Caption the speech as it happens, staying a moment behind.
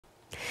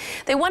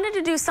They wanted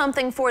to do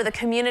something for the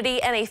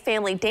community, and a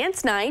family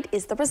dance night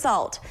is the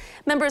result.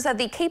 Members of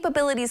the Community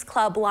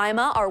Club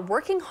Lima are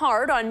working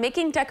hard on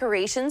making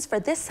decorations for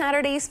this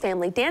Saturday's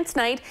family dance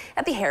night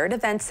at the Herod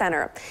Event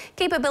Center.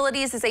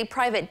 Capabilities is a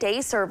private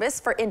day service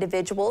for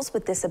individuals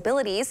with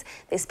disabilities.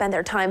 They spend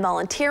their time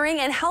volunteering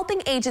and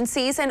helping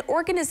agencies and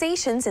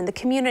organizations in the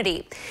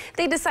community.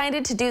 They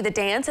decided to do the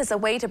dance as a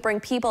way to bring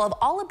people of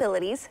all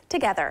abilities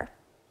together.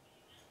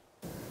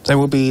 They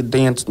will be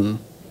dancing.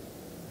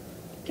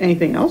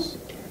 Anything else?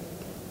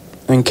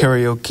 And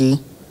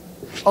karaoke.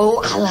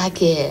 Oh, I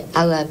like it.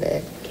 I love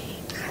it.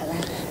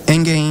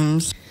 And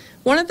games.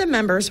 One of the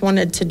members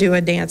wanted to do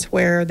a dance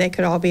where they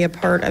could all be a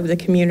part of the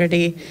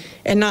community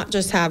and not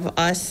just have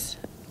us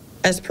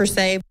as per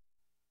se.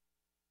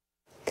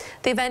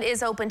 The event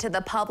is open to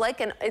the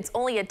public, and it's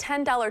only a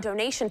 $10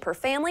 donation per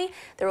family.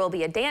 There will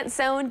be a dance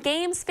zone,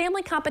 games,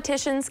 family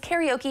competitions,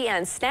 karaoke,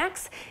 and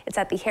snacks. It's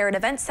at the Herod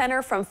Event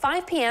Center from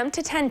 5 p.m.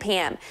 to 10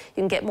 p.m.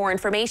 You can get more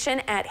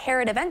information at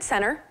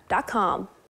herodeventcenter.com.